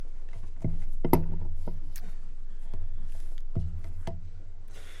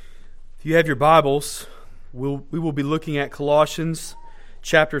If you have your Bibles, we will be looking at Colossians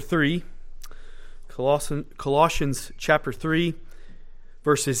chapter 3. Colossians chapter 3,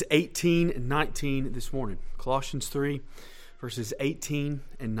 verses 18 and 19 this morning. Colossians 3, verses 18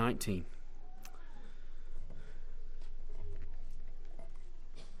 and 19.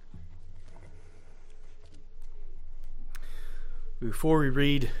 Before we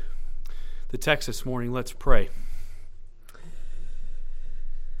read the text this morning, let's pray.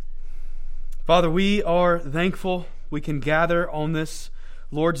 Father, we are thankful we can gather on this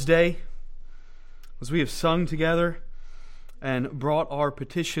Lord's Day as we have sung together and brought our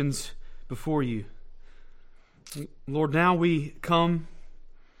petitions before you. Lord, now we come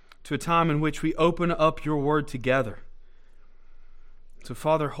to a time in which we open up your word together. So,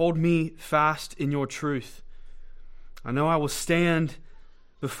 Father, hold me fast in your truth. I know I will stand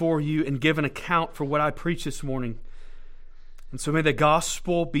before you and give an account for what I preach this morning. And so may the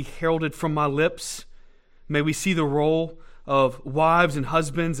gospel be heralded from my lips. May we see the role of wives and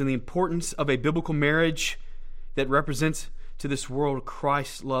husbands and the importance of a biblical marriage that represents to this world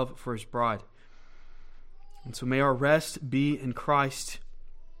Christ's love for his bride. And so may our rest be in Christ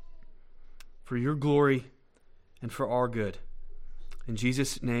for your glory and for our good. In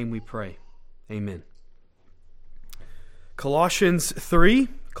Jesus' name we pray. Amen. Colossians 3.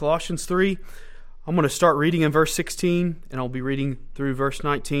 I'm going to start reading in verse 16, and I'll be reading through verse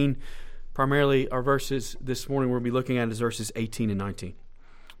 19. Primarily, our verses this morning we'll be looking at is verses 18 and 19.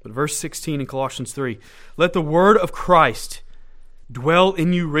 But verse 16 in Colossians 3, "Let the word of Christ dwell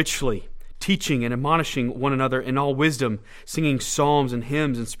in you richly, teaching and admonishing one another in all wisdom, singing psalms and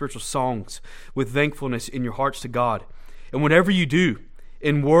hymns and spiritual songs with thankfulness in your hearts to God. And whatever you do,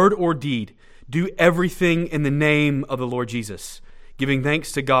 in word or deed, do everything in the name of the Lord Jesus, giving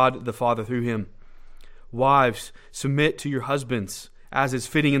thanks to God the Father through him. Wives, submit to your husbands, as is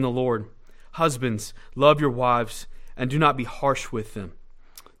fitting in the Lord. Husbands, love your wives, and do not be harsh with them."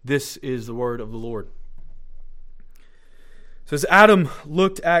 This is the word of the Lord. So as Adam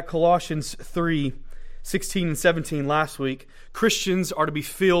looked at Colossians 3, 16 and 17 last week, Christians are to be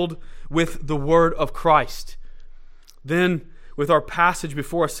filled with the word of Christ. Then, with our passage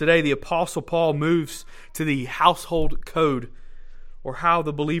before us today, the Apostle Paul moves to the household code, or how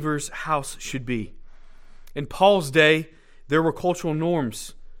the believer's house should be. In Paul's day, there were cultural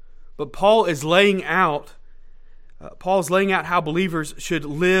norms, but Paul is laying out how believers should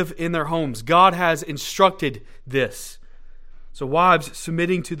live in their homes. God has instructed this. So wives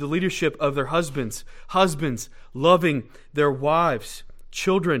submitting to the leadership of their husbands, husbands loving their wives,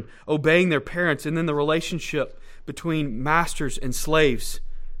 children obeying their parents, and then the relationship between masters and slaves.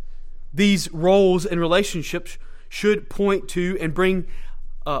 These roles and relationships should point to and bring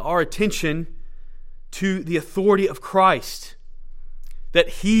our attention to the authority of Christ, that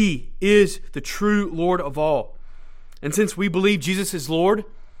He is the true Lord of all. And since we believe Jesus is Lord,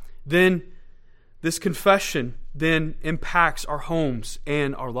 then this confession then impacts our homes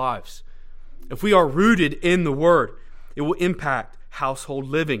and our lives. If we are rooted in the Word, it will impact household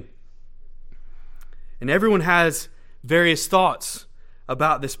living. And everyone has various thoughts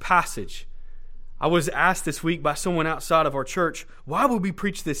about this passage. I was asked this week by someone outside of our church, why would we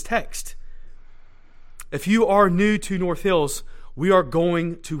preach this text? If you are new to North Hills, we are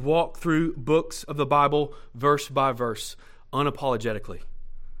going to walk through books of the Bible verse by verse, unapologetically.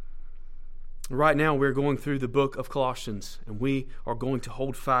 Right now, we're going through the book of Colossians, and we are going to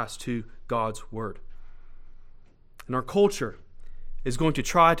hold fast to God's Word. And our culture is going to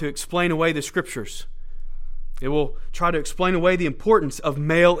try to explain away the Scriptures. It will try to explain away the importance of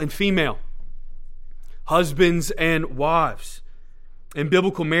male and female, husbands and wives, and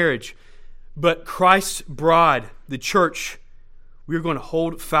biblical marriage. But Christ's bride, the church, we are going to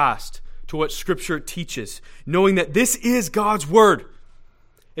hold fast to what Scripture teaches, knowing that this is God's Word,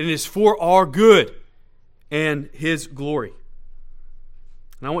 and it is for our good and His glory.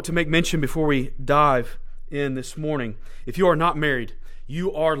 And I want to make mention before we dive in this morning, if you are not married,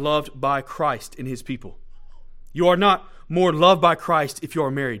 you are loved by Christ and His people. You are not more loved by Christ if you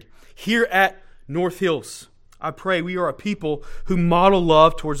are married. Here at North Hills, I pray we are a people who model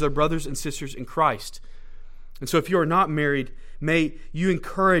love towards their brothers and sisters in Christ. And so if you are not married, may you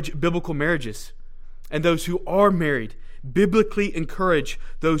encourage biblical marriages. And those who are married, biblically encourage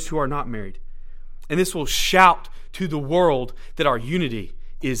those who are not married. And this will shout to the world that our unity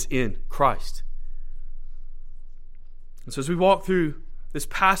is in Christ. And so as we walk through this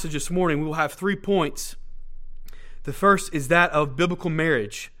passage this morning, we will have 3 points. The first is that of biblical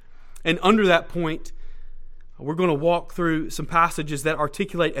marriage. And under that point, we're going to walk through some passages that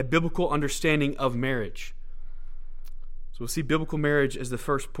articulate a biblical understanding of marriage. So we'll see biblical marriage as the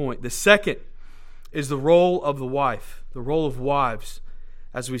first point. The second is the role of the wife, the role of wives,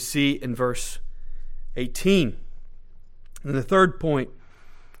 as we see in verse 18. And the third point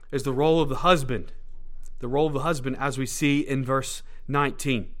is the role of the husband as we see in verse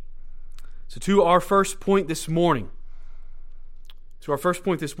 19. So to our first point this morning,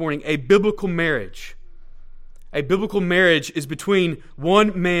 a biblical marriage. A biblical marriage is between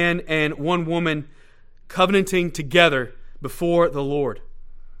one man and one woman covenanting together before the Lord.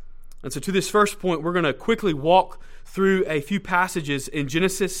 And so to this first point, we're going to quickly walk through a few passages in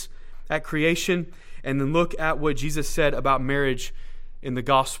Genesis at creation, and then look at what Jesus said about marriage in the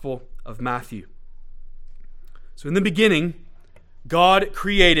Gospel of Matthew. So in the beginning, God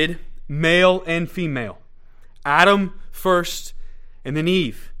created male and female. Adam first, and then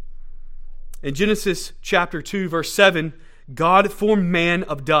Eve. In Genesis chapter 2, verse 7, God formed man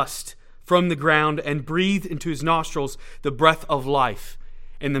of dust from the ground and breathed into his nostrils the breath of life,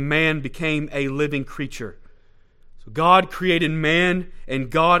 and the man became a living creature. So God created man, and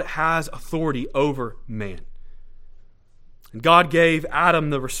God has authority over man. And God gave Adam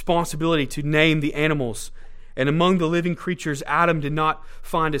the responsibility to name the animals, and among the living creatures, Adam did not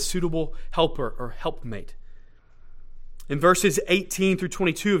find a suitable helper or helpmate. In verses 18 through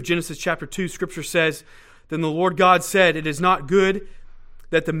 22 of Genesis chapter 2, Scripture says, "Then the Lord God said, 'It is not good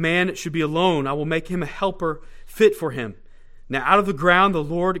that the man should be alone. I will make him a helper fit for him.' Now out of the ground the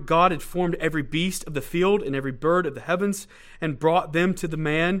Lord God had formed every beast of the field and every bird of the heavens, and brought them to the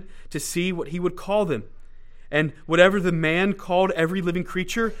man to see what he would call them. And whatever the man called every living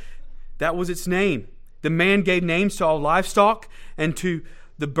creature, that was its name. The man gave names to all livestock, and to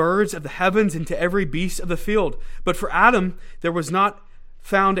the birds of the heavens, and to every beast of the field. But for Adam there was not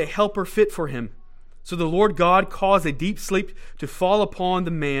found a helper fit for him. So the Lord God caused a deep sleep to fall upon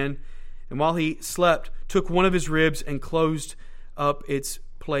the man, and while he slept, took one of his ribs and closed up its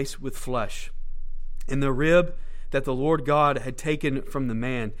place with flesh. And the rib that the Lord God had taken from the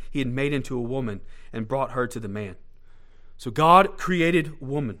man, he had made into a woman and brought her to the man." So God created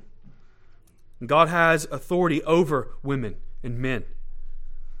woman. And God has authority over women and men.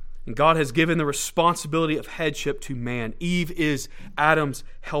 And God has given the responsibility of headship to man. Eve is Adam's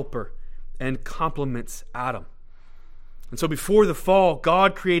helper and complements Adam. And so before the fall,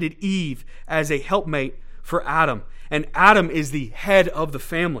 God created Eve as a helpmate for Adam. And Adam is the head of the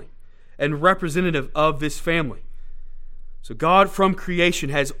family and representative of this family. So God from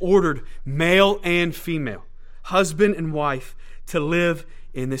creation has ordered male and female, husband and wife, to live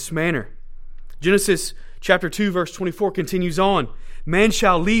in this manner. Genesis chapter 2 verse 24 continues on. "Man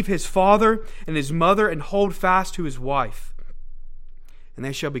shall leave his father and his mother and hold fast to his wife, and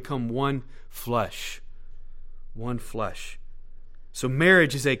they shall become one flesh." One flesh. So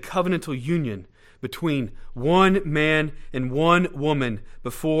marriage is a covenantal union between one man and one woman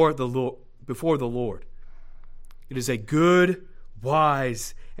before the Lord. It is a good,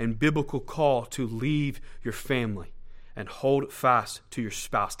 wise, and biblical call to leave your family and hold fast to your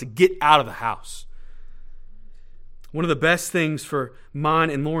spouse, to get out of the house. One of the best things for mine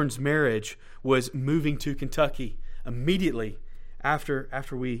and Lauren's marriage was moving to Kentucky immediately after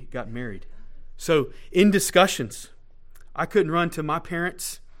we got married. So in discussions, I couldn't run to my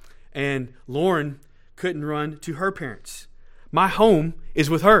parents, and Lauren couldn't run to her parents. My home is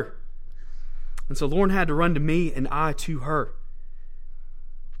with her. And so Lauren had to run to me and I to her.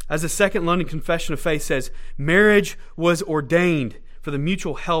 As the Second London Confession of Faith says, marriage was ordained for the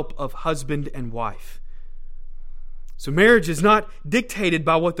mutual help of husband and wife. So marriage is not dictated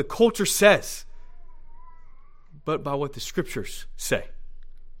by what the culture says, but by what the Scriptures say.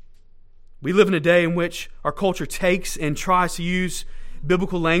 We live in a day in which our culture takes and tries to use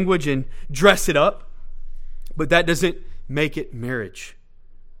biblical language and dress it up, but that doesn't make it marriage.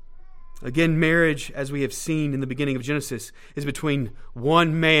 Again, marriage, as we have seen in the beginning of Genesis, is between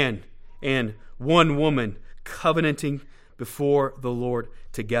one man and one woman covenanting before the Lord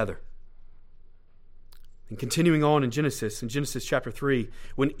together. And continuing on in Genesis chapter 3,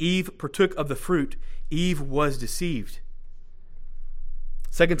 when Eve partook of the fruit, Eve was deceived.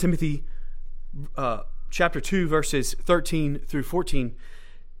 2 Timothy chapter 2, verses 13 through 14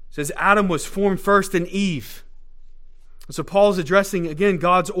 says, Adam was formed first, then Eve. So Paul is addressing, again,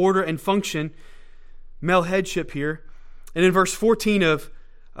 God's order and function, male headship here. And in verse 14 of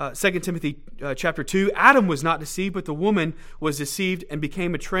 2 Timothy chapter 2, Adam was not deceived, but the woman was deceived and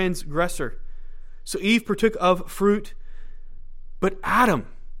became a transgressor. So Eve partook of fruit, but Adam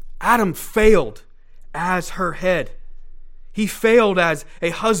failed as her head. He failed as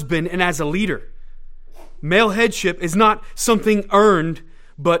a husband and as a leader. Male headship is not something earned,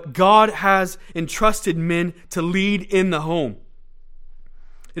 but God has entrusted men to lead in the home.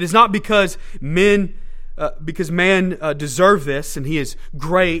 It is not because man deserves this and he is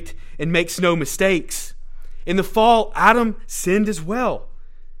great and makes no mistakes. In the fall, Adam sinned as well.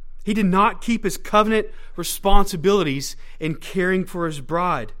 He did not keep his covenant responsibilities in caring for his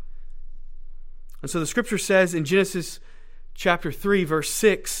bride. And so the scripture says in Genesis chapter 3, verse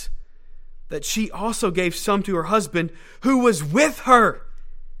 6, that she also gave some to her husband who was with her,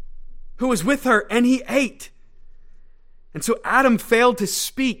 and he ate. And so Adam failed to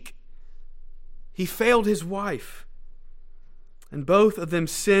speak. He failed his wife. And both of them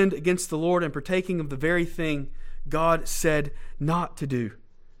sinned against the Lord in partaking of the very thing God said not to do.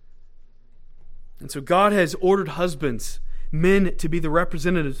 And so God has ordered husbands, men, to be the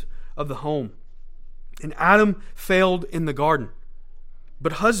representatives of the home. And Adam failed in the garden.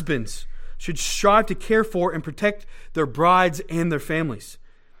 But husbands should strive to care for and protect their brides and their families.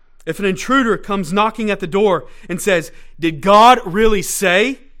 If an intruder comes knocking at the door and says, "Did God really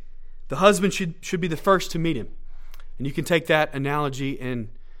say?" the husband should be the first to meet him. And you can take that analogy in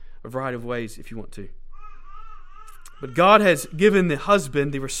a variety of ways if you want to. But God has given the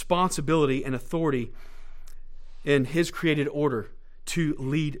husband the responsibility and authority in His created order to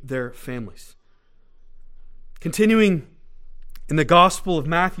lead their families. Continuing in the Gospel of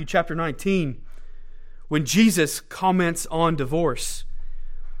Matthew chapter 19, when Jesus comments on divorce,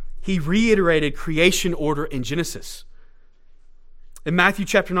 He reiterated creation order in Genesis. In Matthew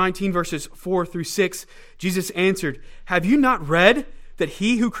chapter 19, verses 4 through 6, Jesus answered, "Have you not read that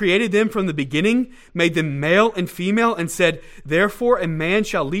He who created them from the beginning made them male and female, and said, 'Therefore a man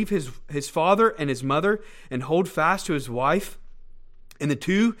shall leave his father and his mother and hold fast to his wife, and the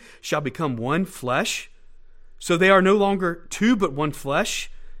two shall become one flesh? So they are no longer two but one flesh.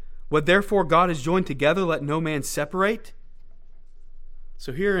 What therefore God has joined together, let no man separate.'"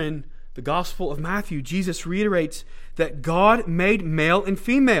 So here in the Gospel of Matthew, Jesus reiterates that God made male and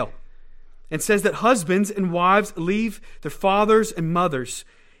female, and says that husbands and wives leave their fathers and mothers,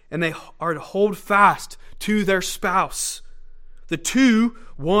 and they are to hold fast to their spouse. The two,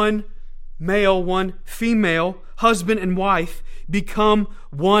 one male, one female, husband and wife, become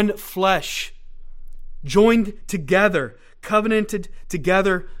one flesh, joined together, covenanted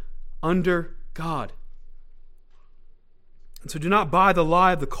together under God. And so do not buy the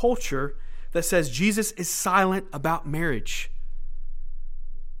lie of the culture that says Jesus is silent about marriage.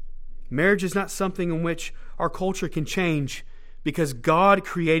 Marriage is not something in which our culture can change because God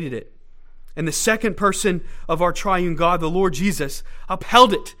created it. And the second person of our triune God, the Lord Jesus,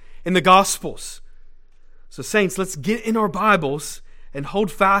 upheld it in the Gospels. So saints, let's get in our Bibles and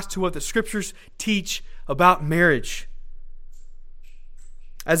hold fast to what the Scriptures teach about marriage.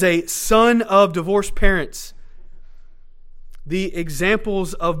 As a son of divorced parents, the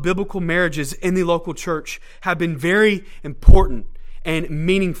examples of biblical marriages in the local church have been very important and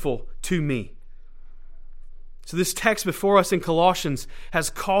meaningful to me. So this text before us in Colossians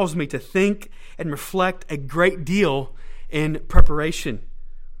has caused me to think and reflect a great deal in preparation.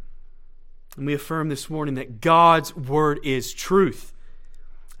 And we affirm this morning that God's Word is truth.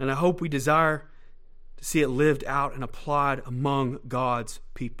 And I hope we desire to see it lived out and applied among God's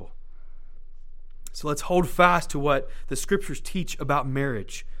people. So let's hold fast to what the Scriptures teach about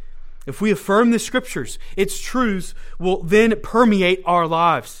marriage. If we affirm the Scriptures, its truths will then permeate our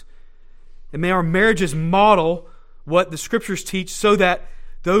lives. And may our marriages model what the Scriptures teach, so that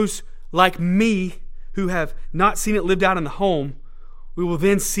those like me who have not seen it lived out in the home, we will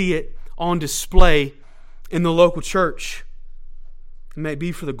then see it on display in the local church. It may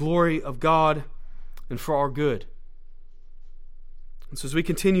be for the glory of God and for our good. And so as we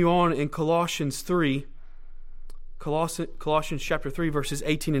continue on in Colossians chapter 3, verses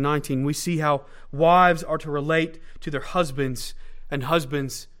 18 and 19, we see how wives are to relate to their husbands and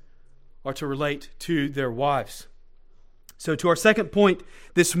husbands are to relate to their wives. So to our second point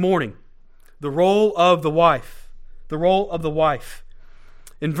this morning, the role of the wife. The role of the wife.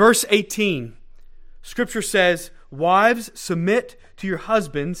 In verse 18, Scripture says, "Wives, submit to your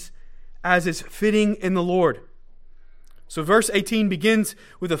husbands as is fitting in the Lord." So verse 18 begins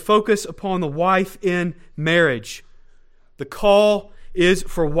with a focus upon the wife in marriage. The call is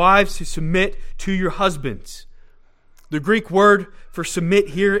for wives to submit to your husbands. The Greek word for submit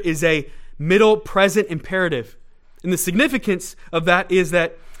here is a middle present imperative. And the significance of that is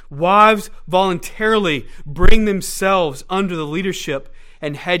that wives voluntarily bring themselves under the leadership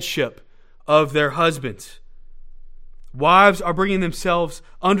and headship of their husbands. Wives are bringing themselves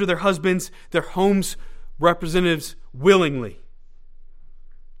under their husbands, their home's representatives, willingly.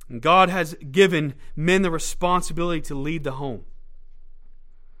 And God has given men the responsibility to lead the home.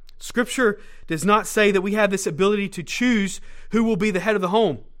 Scripture does not say that we have this ability to choose who will be the head of the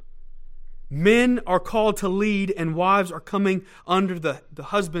home. Men are called to lead, and wives are coming under the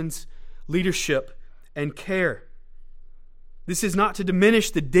husband's leadership and care. This is not to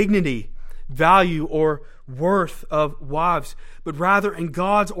diminish the dignity, value, or worth of wives, but rather in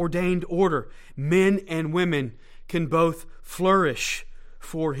God's ordained order, men and women can both flourish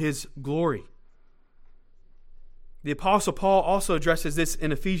for His glory. The Apostle Paul also addresses this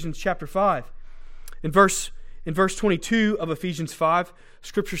in Ephesians chapter 5. In verse 22 of Ephesians 5,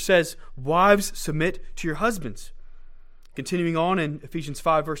 Scripture says, "Wives, submit to your husbands." Continuing on in Ephesians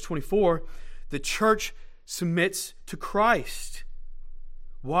 5, verse 24, the church submits to Christ.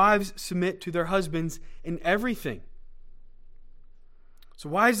 Wives submit to their husbands in everything. So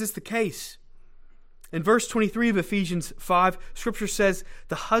why is this the case? In verse 23 of Ephesians 5, Scripture says,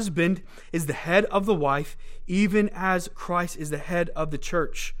 "The husband is the head of the wife, even as Christ is the head of the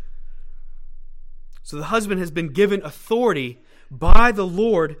church." So the husband has been given authority by the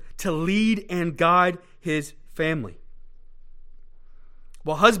Lord to lead and guide his family.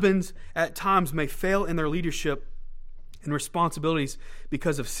 While husbands at times may fail in their leadership and responsibilities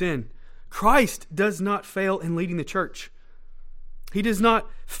because of sin, Christ does not fail in leading the church. He does not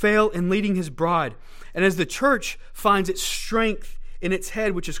fail in leading His bride. And as the church finds its strength in its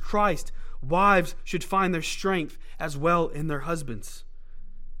head, which is Christ, wives should find their strength as well in their husbands.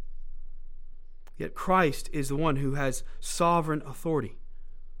 Yet Christ is the one who has sovereign authority.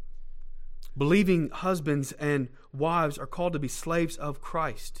 Believing husbands and wives are called to be slaves of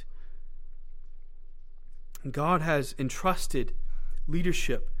Christ. And God has entrusted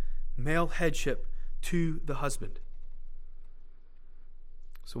leadership, male headship, to the husband.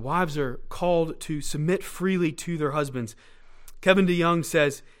 So wives are called to submit freely to their husbands. Kevin DeYoung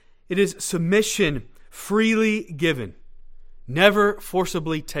says, "It is submission freely given, never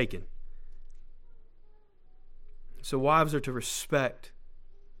forcibly taken." So wives are to respect,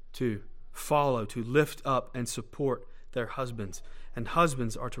 to follow, to lift up and support their husbands. And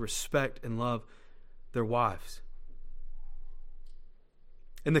husbands are to respect and love their wives.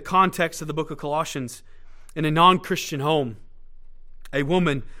 In the context of the book of Colossians, in a non-Christian home, a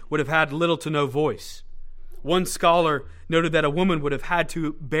woman would have had little to no voice. One scholar noted that a woman would have had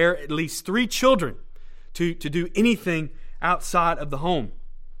to bear at least 3 children to do anything outside of the home.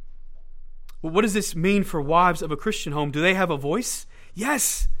 Well, what does this mean for wives of a Christian home? Do they have a voice?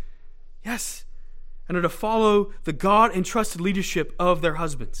 Yes. Yes. And are to follow the God-entrusted leadership of their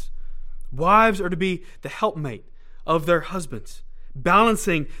husbands. Wives are to be the helpmate of their husbands,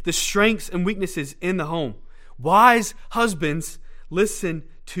 balancing the strengths and weaknesses in the home. Wise husbands listen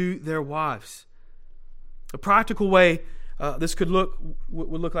to their wives. A practical way this would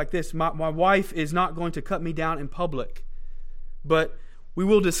look like this. My wife is not going to cut me down in public, but we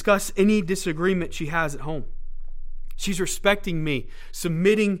will discuss any disagreement she has at home. She's respecting me,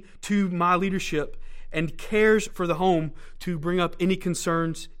 submitting to my leadership, and cares for the home to bring up any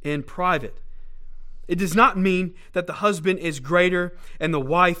concerns in private. It does not mean that the husband is greater and the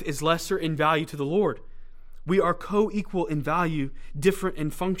wife is lesser in value to the Lord. We are co-equal in value, different in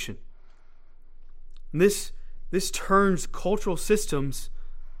function. This turns cultural systems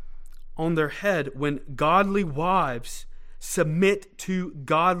on their head when godly wives submit to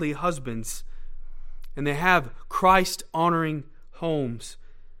godly husbands and they have Christ-honoring homes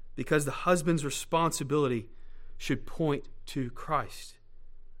because the husband's responsibility should point to Christ.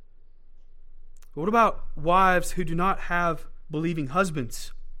 But what about wives who do not have believing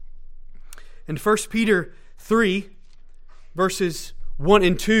husbands? In 1 Peter 3, verses 1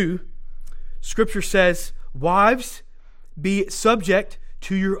 and 2, Scripture says, "Wives, be subject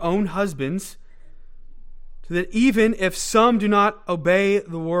to your own husbands, so that even if some do not obey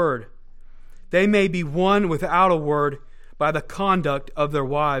the word, they may be won without a word by the conduct of their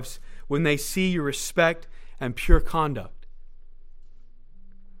wives when they see your respect and pure conduct."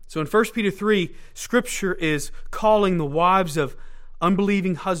 So in 1 Peter 3, Scripture is calling the wives of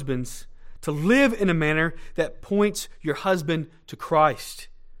unbelieving husbands to live in a manner that points your husband to Christ.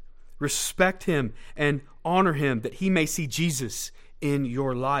 Respect him and honor him that he may see Jesus in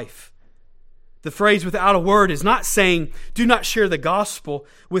your life. The phrase "without a word" is not saying do not share the gospel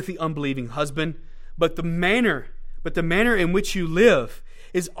with the unbelieving husband, but the manner in which you live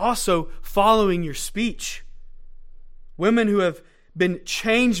is also following your speech. Women who have been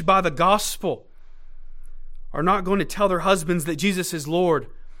changed by the gospel are not going to tell their husbands that Jesus is Lord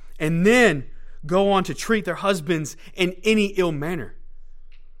and then go on to treat their husbands in any ill manner.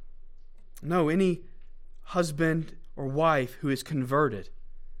 No, any husband or wife who is converted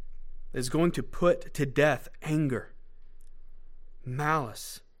is going to put to death anger,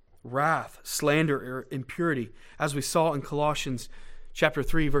 malice, wrath, slander, or impurity, as we saw in Colossians chapter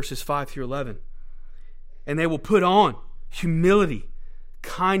 3, verses 5 through 11. And they will put on humility,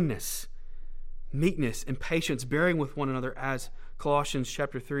 kindness, meekness, and patience, bearing with one another, as Colossians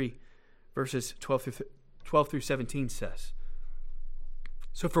chapter 3, verses 12 through 17 says.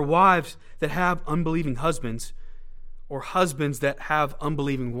 So for wives that have unbelieving husbands, or husbands that have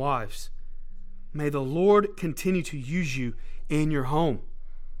unbelieving wives, may the Lord continue to use you in your home.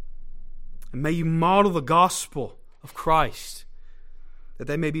 And may you model the gospel of Christ, that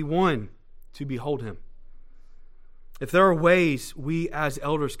they may be won to behold Him. If there are ways we as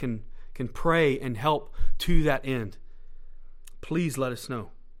elders can pray and help to that end, please let us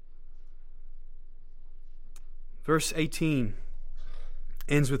know. Verse 18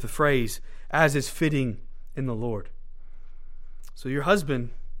 ends with the phrase, as is fitting in the Lord. So your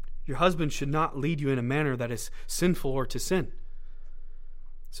husband should not lead you in a manner that is sinful or to sin.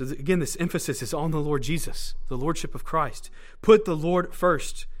 So again, this emphasis is on the Lord Jesus, the Lordship of Christ. Put the Lord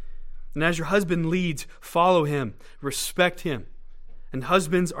first. And as your husband leads, follow him, respect him. And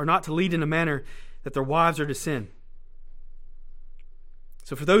husbands are not to lead in a manner that their wives are to sin.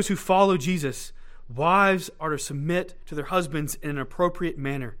 So for those who follow Jesus, wives are to submit to their husbands in an appropriate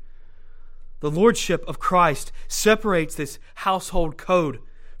manner. The Lordship of Christ separates this household code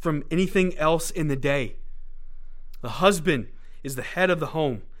from anything else in the day. The husband is the head of the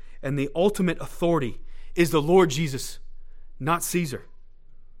home, and the ultimate authority is the Lord Jesus, not Caesar.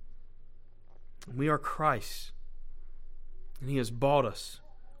 We are Christ, and He has bought us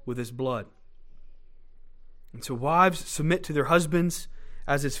with His blood. And so wives submit to their husbands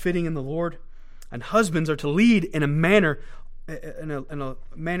as is fitting in the Lord, and husbands are to lead in a manner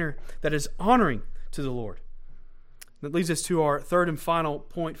that is honoring to the Lord. That leads us to our third and final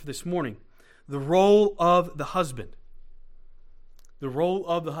point for this morning, the role of the husband. The role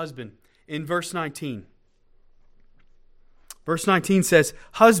of the husband in verse 19. Verse 19 says,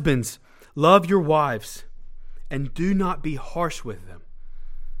 husbands, love your wives and do not be harsh with them.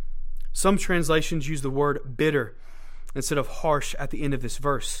 Some translations use the word bitter instead of harsh at the end of this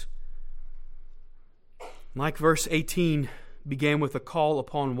verse. Like verse 18 began with a call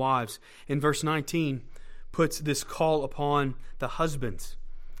upon wives, in verse 19 puts this call upon the husbands.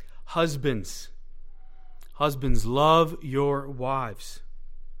 Husbands, love your wives.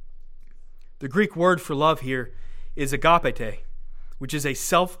 The Greek word for love here is agapete, which is a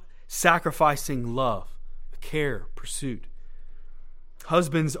self-sacrificing love, care, pursuit.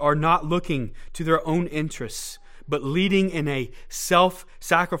 Husbands are not looking to their own interests, but leading in a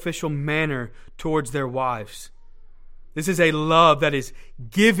self-sacrificial manner towards their wives. This is a love that is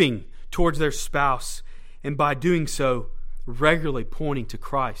giving towards their spouse, and by doing so, regularly pointing to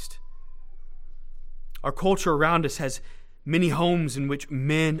Christ. Our culture around us has many homes in which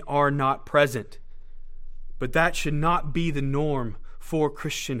men are not present, but that should not be the norm for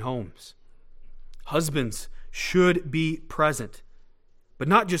Christian homes. Husbands should be present, but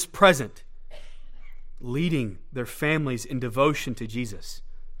not just present, leading their families in devotion to Jesus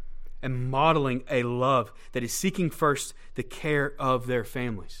and modeling a love that is seeking first the care of their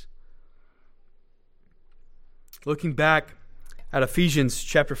families. Looking back at Ephesians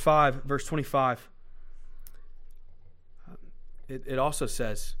chapter 5, verse 25, it also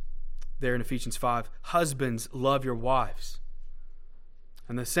says there in Ephesians 5, husbands, love your wives.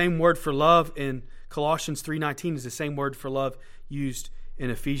 And the same word for love in Colossians 3:19 is the same word for love used in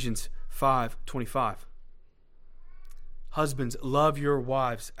Ephesians 5:25. Husbands, love your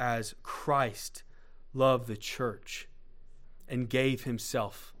wives as Christ loved the church and gave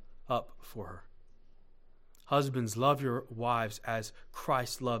Himself up for her. Husbands, love your wives as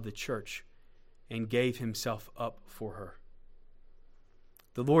Christ loved the church and gave Himself up for her.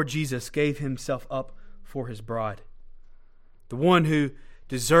 The Lord Jesus gave Himself up for His bride, the one who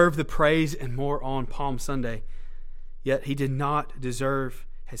deserved the praise and more on Palm Sunday, yet He did not deserve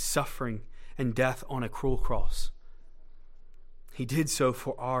His suffering and death on a cruel cross. He did so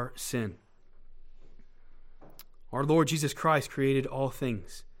for our sin. Our Lord Jesus Christ created all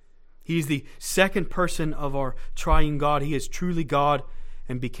things. He is the second person of our triune God. He is truly God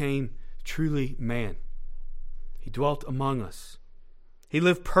and became truly man. He dwelt among us. He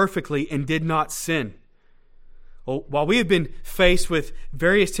lived perfectly and did not sin. Well, while we have been faced with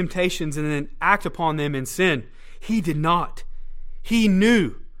various temptations and then act upon them in sin, He did not. He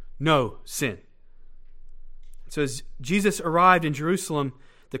knew no sin. So as Jesus arrived in Jerusalem,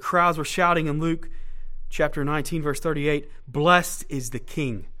 the crowds were shouting in Luke chapter 19, verse 38, "Blessed is the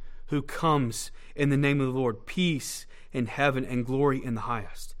King who comes in the name of the Lord, peace in heaven and glory in the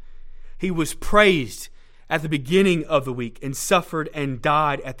highest." He was praised at the beginning of the week and suffered and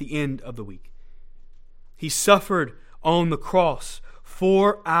died at the end of the week. He suffered on the cross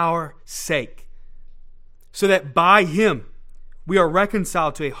for our sake, so that by Him we are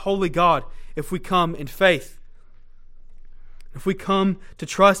reconciled to a holy God if we come in faith. If we come to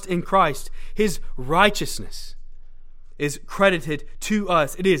trust in Christ, His righteousness is credited to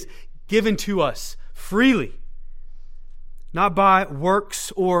us. It is given to us freely, not by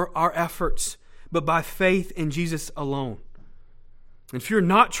works or our efforts, but by faith in Jesus alone. And if you're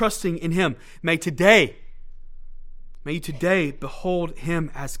not trusting in Him, may you today behold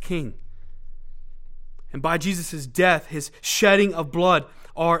Him as King. And by Jesus' death, His shedding of blood,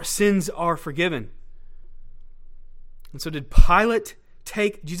 our sins are forgiven. And so did Pilate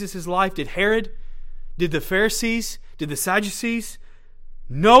take Jesus' life? Did Herod? Did the Pharisees? Did the Sadducees?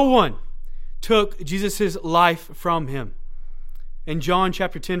 No one took Jesus' life from Him. In John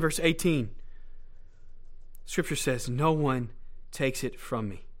chapter 10, verse 18, Scripture says, "No one takes it from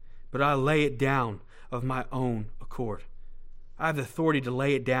me, but I lay it down of my own accord." I have the authority to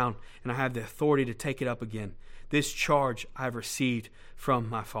lay it down, and I have the authority to take it up again. This charge I have received from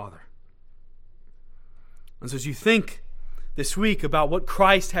my Father. And so as you think this week about what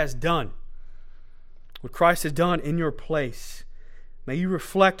Christ has done in your place, may you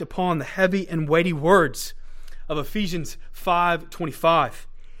reflect upon the heavy and weighty words of Ephesians 5:25.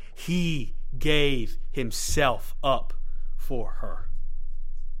 He gave Himself up for her.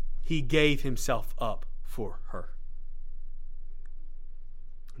 He gave Himself up for her.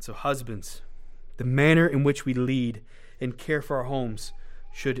 And so husbands, the manner in which we lead and care for our homes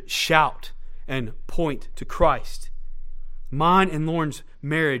should shout and point to Christ. Mine and Lauren's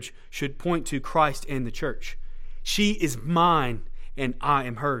marriage should point to Christ and the church. She is mine and I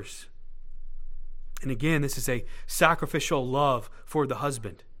am hers. And again, this is a sacrificial love for the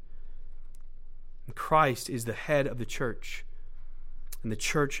husband. And Christ is the head of the church, and the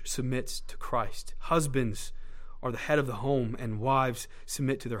church submits to Christ. Husbands are the head of the home, and wives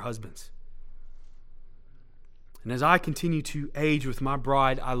submit to their husbands. And as I continue to age with my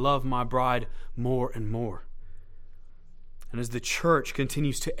bride, I love my bride more and more. And as the church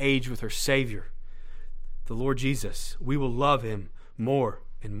continues to age with her Savior, the Lord Jesus, we will love Him more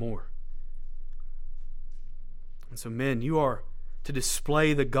and more. And so men, you are to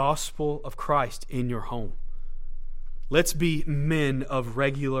display the gospel of Christ in your home. Let's be men of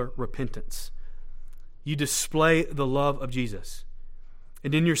regular repentance. You display the love of Jesus.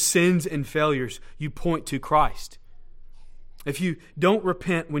 And in your sins and failures, you point to Christ. If you don't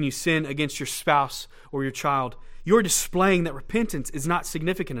repent when you sin against your spouse or your child, you're displaying that repentance is not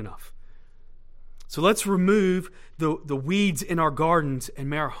significant enough. So let's remove the weeds in our gardens, and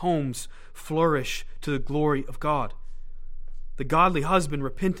may our homes flourish to the glory of God. The godly husband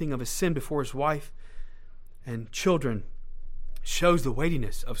repenting of his sin before his wife and children shows the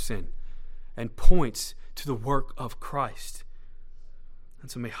weightiness of sin and points to the work of Christ. And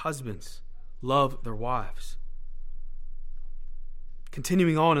so may husbands love their wives.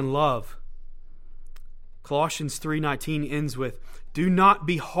 Continuing on in love, Colossians 3:19 ends with, "Do not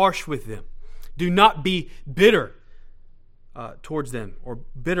be harsh with them. Do not be bitter towards them or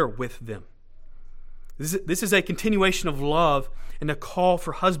bitter with them." This is a continuation of love and a call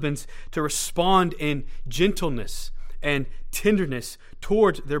for husbands to respond in gentleness and tenderness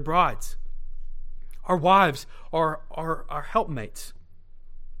towards their brides. Our wives are our helpmates.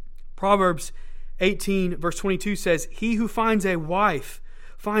 Proverbs 18 verse 22 says, "He who finds a wife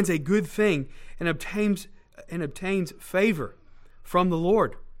finds a good thing and obtains favor from the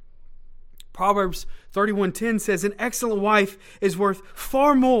Lord." Proverbs 31:10 says, "An excellent wife is worth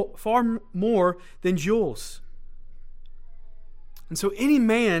far more than jewels." And so any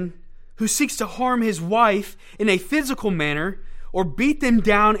man who seeks to harm his wife in a physical manner or beat them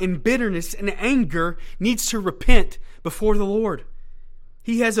down in bitterness and anger needs to repent before the Lord.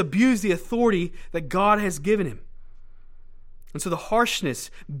 He has abused the authority that God has given him. And so the harshness,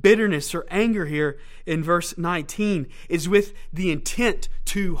 bitterness, or anger here in verse 19 is with the intent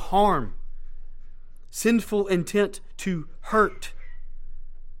to harm. Sinful intent to hurt.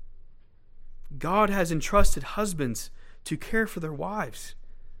 God has entrusted husbands to care for their wives.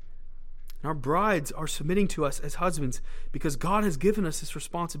 And our brides are submitting to us as husbands because God has given us this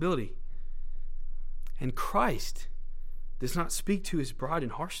responsibility. And Christ does not speak to His bride in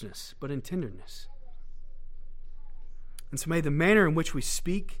harshness, but in tenderness. And so may the manner in which we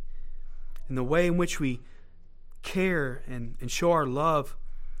speak and the way in which we care and show our love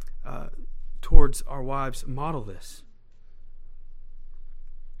towards our wives model this.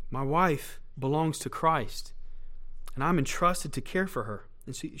 My wife belongs to Christ, and I'm entrusted to care for her,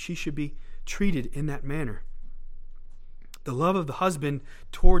 and she should be treated in that manner. The love of the husband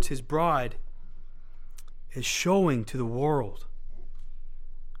towards his bride is showing to the world.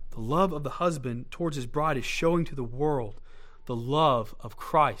 The love of the husband towards his bride is showing to the world the love of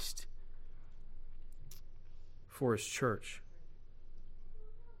Christ for his church.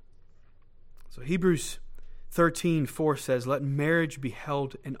 So Hebrews 13:4 says, "Let marriage be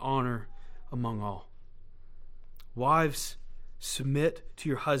held in honor among all. Wives, submit to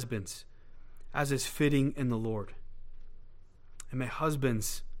your husbands, as is fitting in the Lord. And may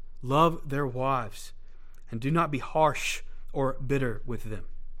husbands love their wives, and do not be harsh or bitter with them."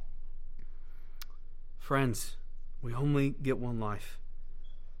 Friends, we only get one life,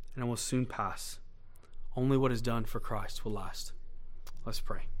 and it will soon pass. Only what is done for Christ will last. Let's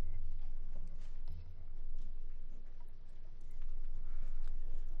pray.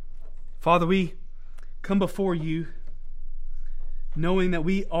 Father, we come before you knowing that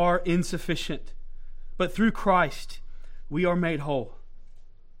we are insufficient, but through Christ we are made whole.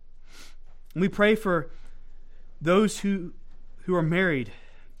 And we pray for those who are married.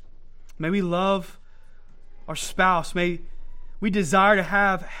 May we love our spouse. May we desire to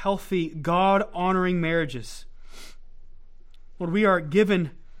have healthy, God-honoring marriages. Lord, we are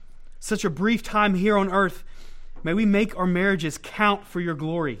given such a brief time here on earth. May we make our marriages count for your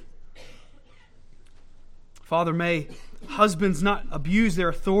glory. Father, may husbands not abuse their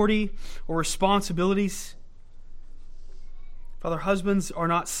authority or responsibilities. Father, husbands are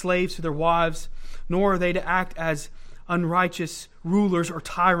not slaves to their wives, nor are they to act as unrighteous rulers or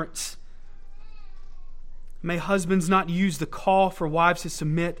tyrants. May husbands not use the call for wives to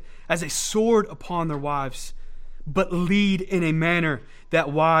submit as a sword upon their wives, but lead in a manner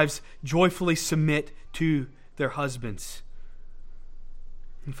that wives joyfully submit to their husbands.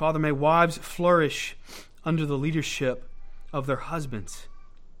 And Father, may wives flourish under the leadership of their husbands.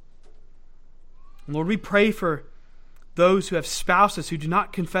 And Lord, we pray for those who have spouses who do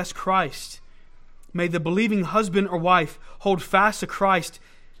not confess Christ. May the believing husband or wife hold fast to Christ.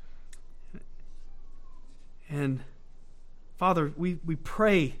 And Father, we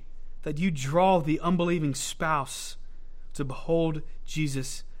pray that you draw the unbelieving spouse to behold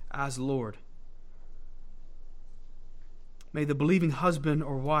Jesus as Lord. May the believing husband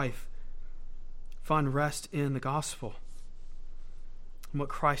or wife find rest in the gospel and what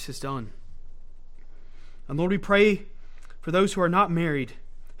Christ has done. And Lord, we pray for those who are not married,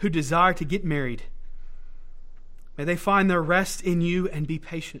 who desire to get married. May they find their rest in you and be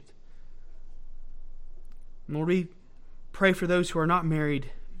patient. And Lord, we pray for those who are not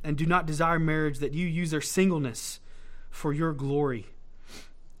married and do not desire marriage, that you use their singleness for your glory.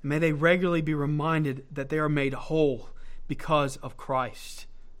 And may they regularly be reminded that they are made whole because of Christ.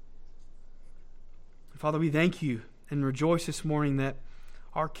 Father, we thank you and rejoice this morning that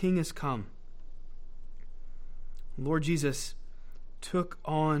our King has come. Lord Jesus took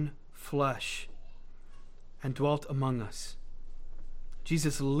on flesh and dwelt among us.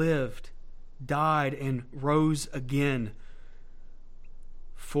 Jesus lived, died, and rose again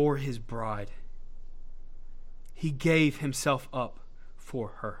for his bride. He gave himself up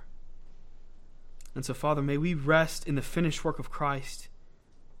for her. And so, Father, may we rest in the finished work of Christ.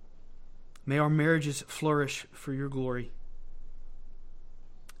 May our marriages flourish for your glory.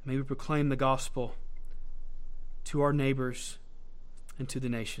 May we proclaim the gospel to our neighbors and to the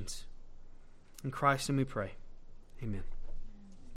nations. In Christ's name we pray. Amen.